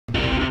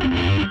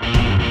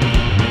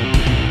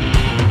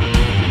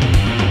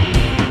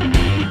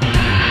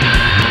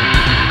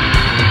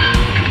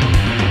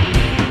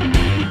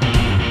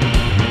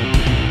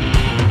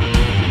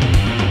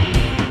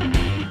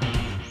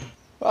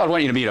I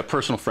want you to meet a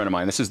personal friend of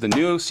mine. This is the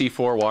new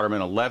C4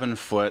 Waterman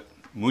 11-foot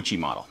Mooch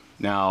model.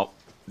 Now,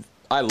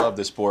 I love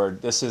this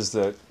board. This is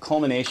the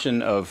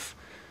culmination of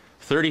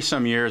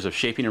 30-some years of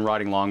shaping and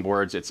riding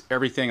longboards. It's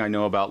everything I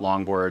know about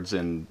longboards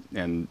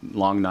and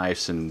long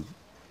knives and,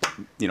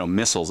 you know,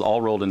 missiles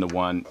all rolled into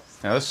one.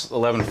 Now this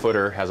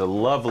 11-footer has a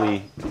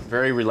lovely,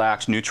 very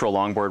relaxed, neutral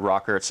longboard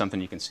rocker. It's something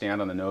you can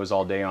stand on the nose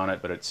all day on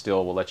it, but it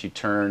still will let you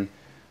turn,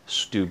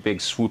 do big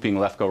swooping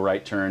left go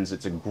right turns.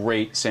 It's a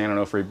great San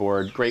Onofre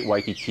board, great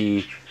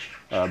Waikiki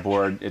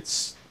board.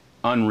 It's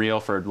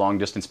unreal for long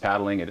distance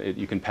paddling.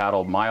 You can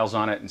paddle miles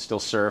on it and still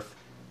surf.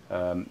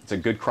 It's a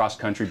good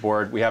cross-country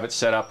board. We have it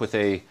set up with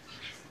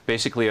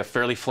basically a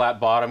fairly flat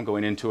bottom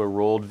going into a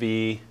rolled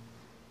V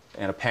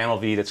and a panel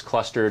V that's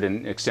clustered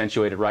and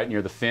accentuated right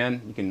near the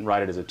fin. You can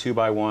ride it as a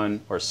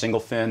 2x1 or a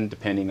single fin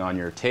depending on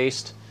your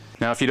taste.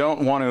 Now if you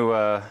don't want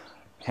to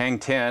hang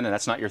 10 and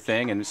that's not your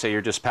thing, and say you're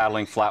just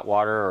paddling flat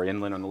water or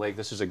inland on the lake,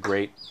 this is a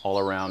great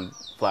all-around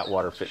flat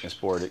water fitness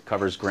board. It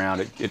covers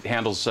ground. It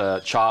handles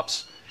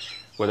chops,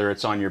 whether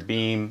it's on your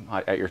beam,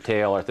 at your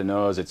tail, or at the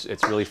nose.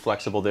 It's really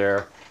flexible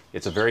there.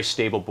 It's a very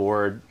stable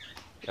board.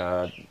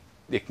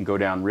 It can go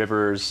down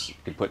rivers. You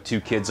can put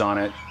 2 kids on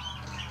it.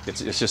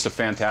 It's just a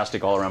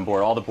fantastic all-around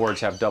board. All the boards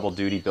have double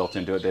duty built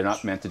into it. They're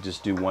not meant to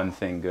just do one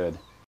thing good.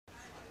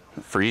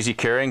 For easy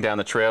carrying down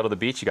the trail to the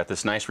beach, you got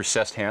this nice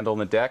recessed handle in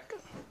the deck.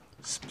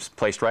 It's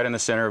placed right in the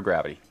center of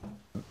gravity.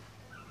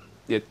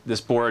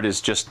 This board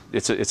is just,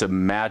 it's a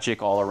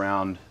magic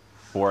all-around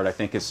board. I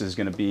think this is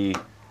going to be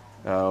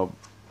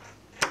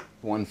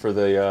one for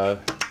the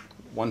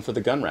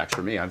gun racks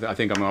for me. I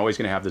think I'm always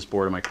going to have this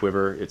board in my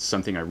quiver. It's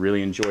something I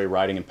really enjoy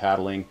riding and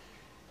paddling.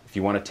 If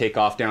you want to take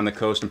off down the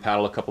coast and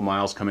paddle a couple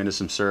miles, come into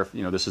some surf,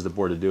 you know, this is the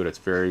board to do it. It's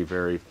very,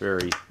 very,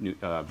 very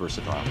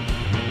versatile.